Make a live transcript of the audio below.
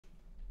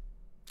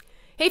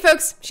Hey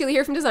folks, Sheila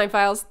here from Design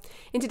Files.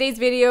 In today's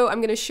video, I'm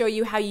going to show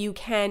you how you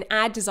can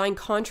add design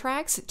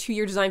contracts to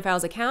your Design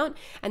Files account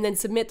and then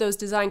submit those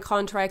design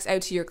contracts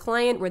out to your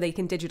client where they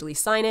can digitally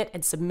sign it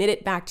and submit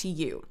it back to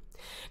you.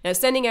 Now,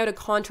 sending out a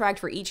contract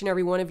for each and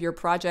every one of your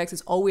projects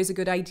is always a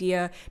good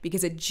idea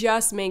because it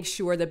just makes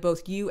sure that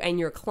both you and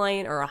your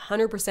client are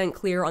 100%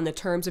 clear on the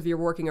terms of your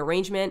working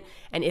arrangement,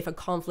 and if a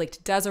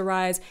conflict does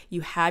arise,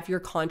 you have your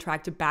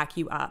contract to back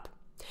you up.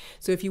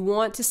 So if you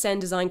want to send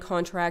design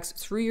contracts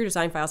through your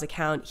Design Files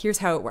account, here's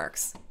how it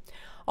works.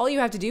 All you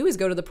have to do is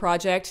go to the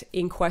project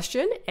in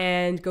question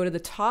and go to the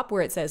top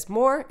where it says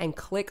More and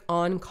click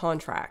on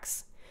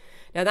Contracts.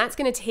 Now that's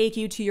going to take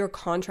you to your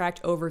contract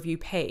overview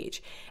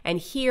page. And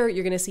here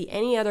you're going to see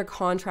any other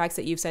contracts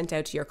that you've sent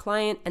out to your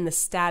client and the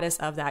status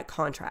of that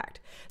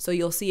contract. So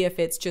you'll see if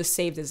it's just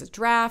saved as a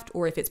draft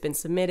or if it's been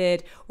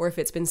submitted or if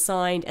it's been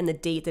signed and the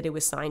date that it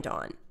was signed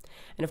on.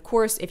 And of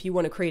course, if you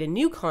want to create a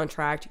new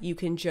contract, you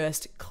can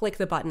just click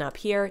the button up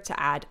here to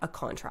add a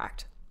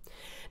contract.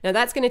 Now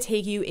that's going to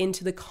take you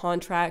into the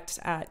contract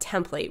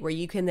template where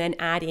you can then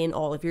add in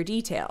all of your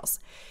details.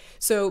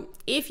 So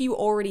if you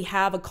already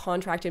have a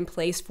contract in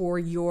place for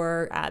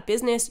your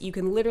business, you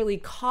can literally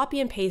copy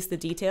and paste the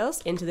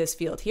details into this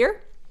field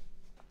here.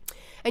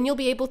 And you'll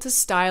be able to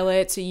style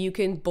it so you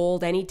can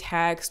bold any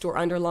text or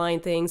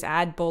underline things,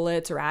 add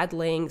bullets or add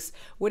links,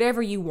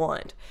 whatever you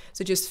want.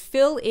 So just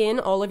fill in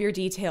all of your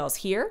details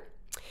here.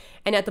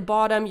 And at the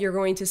bottom, you're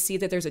going to see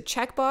that there's a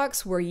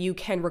checkbox where you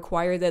can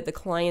require that the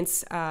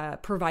clients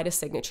provide a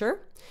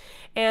signature.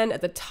 And at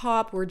the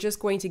top, we're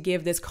just going to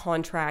give this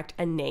contract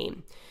a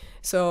name.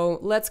 So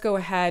let's go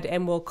ahead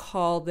and we'll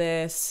call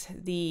this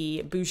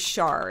the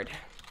Bouchard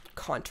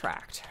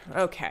contract.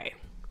 Okay.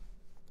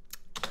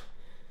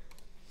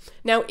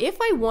 Now, if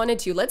I wanted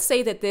to, let's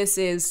say that this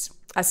is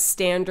a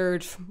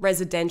standard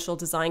residential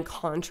design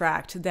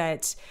contract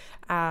that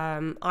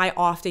I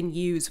often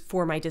use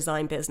for my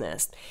design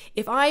business.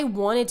 If I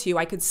wanted to,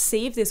 I could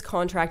save this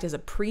contract as a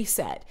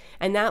preset.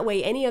 And that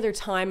way, any other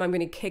time I'm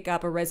going to kick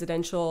up a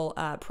residential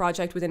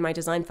project within my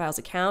Design Files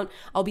account,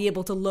 I'll be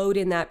able to load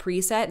in that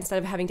preset instead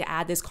of having to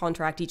add this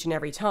contract each and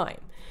every time.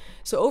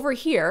 So over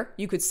here,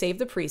 you could save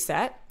the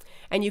preset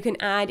and you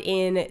can add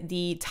in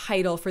the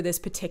title for this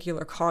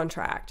particular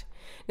contract.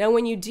 Now,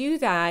 when you do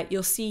that,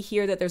 you'll see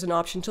here that there's an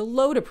option to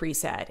load a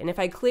preset. And if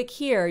I click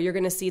here, you're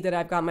going to see that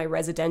I've got my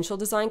residential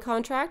design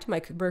contract, my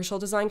commercial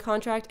design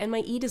contract, and my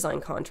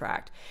e-design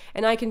contract.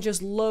 And I can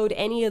just load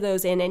any of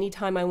those in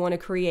anytime I want to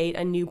create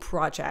a new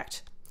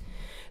project.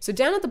 So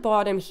down at the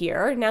bottom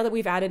here, now that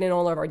we've added in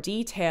all of our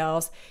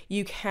details,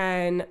 you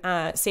can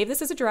save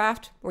this as a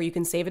draft, or you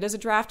can save it as a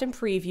draft and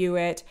preview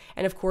it.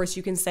 And of course,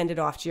 you can send it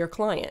off to your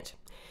client.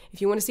 If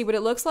you want to see what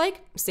it looks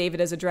like, save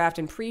it as a draft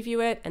and preview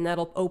it, and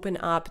that'll open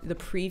up the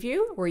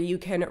preview where you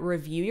can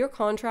review your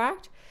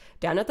contract.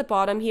 Down at the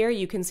bottom here,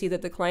 you can see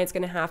that the client's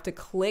going to have to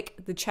click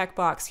the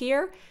checkbox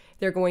here.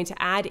 They're going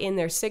to add in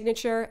their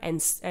signature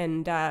and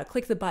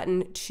click the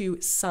button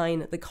to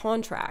sign the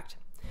contract.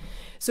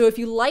 So if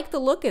you like the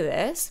look of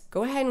this,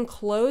 go ahead and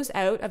close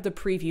out of the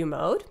preview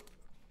mode.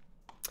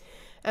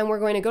 And we're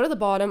going to go to the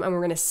bottom and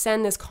we're going to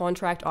send this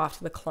contract off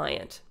to the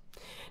client.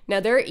 Now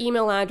their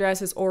email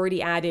address is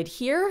already added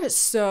here,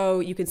 so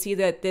you can see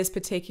that this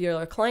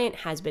particular client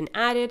has been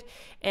added,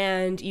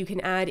 and you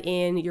can add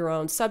in your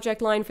own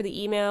subject line for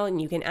the email,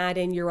 and you can add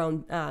in your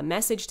own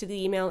message to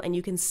the email, and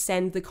you can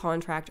send the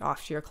contract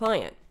off to your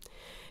client.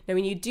 Now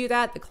when you do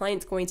that, the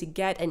client's going to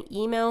get an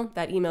email.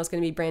 That email is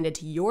going to be branded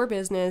to your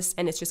business,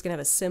 and it's just going to have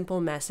a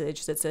simple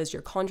message that says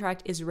your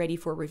contract is ready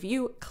for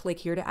review. Click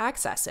here to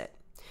access it.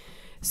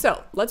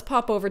 So let's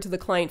pop over to the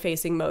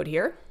client-facing mode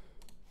here.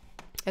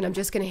 And I'm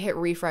just going to hit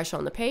refresh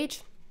on the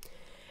page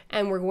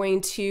and we're going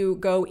to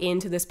go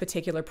into this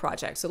particular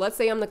project. So let's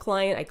say I'm the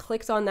client, I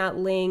clicked on that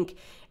link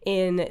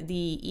in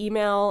the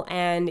email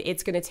and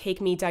it's going to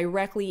take me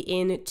directly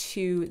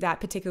into that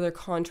particular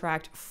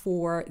contract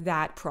for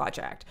that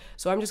project.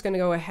 So I'm just going to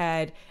go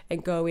ahead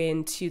and go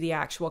into the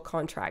actual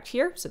contract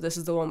here. So this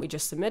is the one we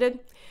just submitted.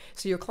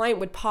 So your client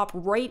would pop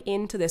right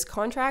into this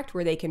contract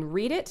where they can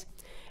read it.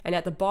 And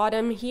at the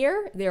bottom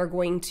here, they're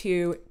going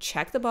to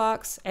check the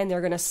box and they're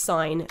going to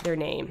sign their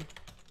name.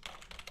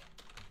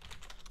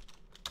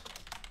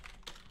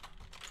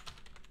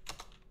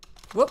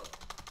 Whoop,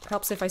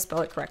 helps if I spell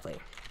it correctly.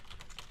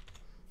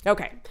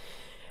 Okay,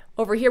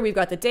 over here we've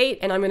got the date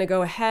and I'm going to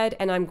go ahead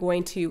and I'm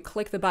going to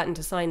click the button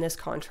to sign this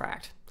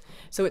contract.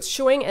 So it's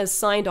showing as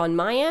signed on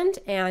my end.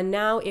 And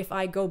now if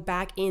I go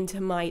back into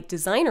my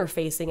designer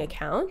facing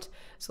account,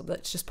 so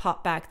let's just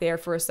pop back there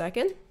for a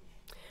second.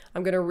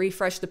 I'm going to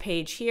refresh the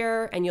page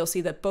here and you'll see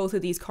that both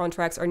of these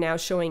contracts are now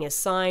showing as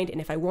signed. And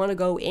if I want to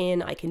go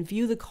in, I can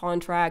view the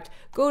contract,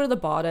 go to the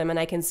bottom, and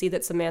I can see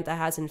that Samantha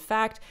has in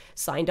fact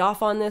signed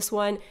off on this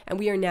one. And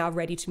we are now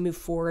ready to move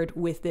forward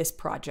with this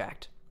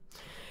project.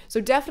 So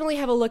definitely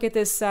have a look at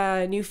this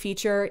new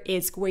feature.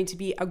 It's going to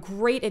be a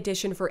great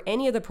addition for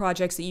any of the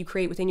projects that you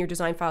create within your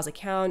Design Files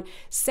account.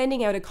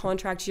 Sending out a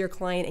contract to your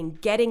client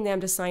and getting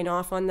them to sign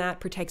off on that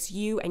protects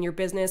you and your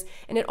business,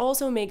 and it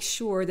also makes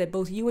sure that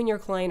both you and your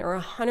client are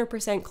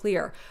 100%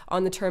 clear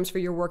on the terms for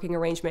your working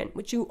arrangement,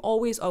 which you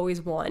always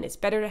want. It's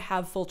better to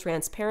have full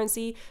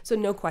transparency so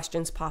no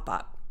questions pop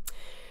up.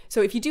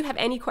 So if you do have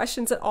any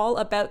questions at all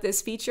about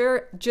this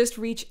feature, just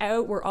reach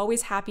out. We're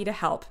always happy to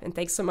help. And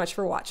thanks so much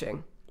for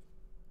watching.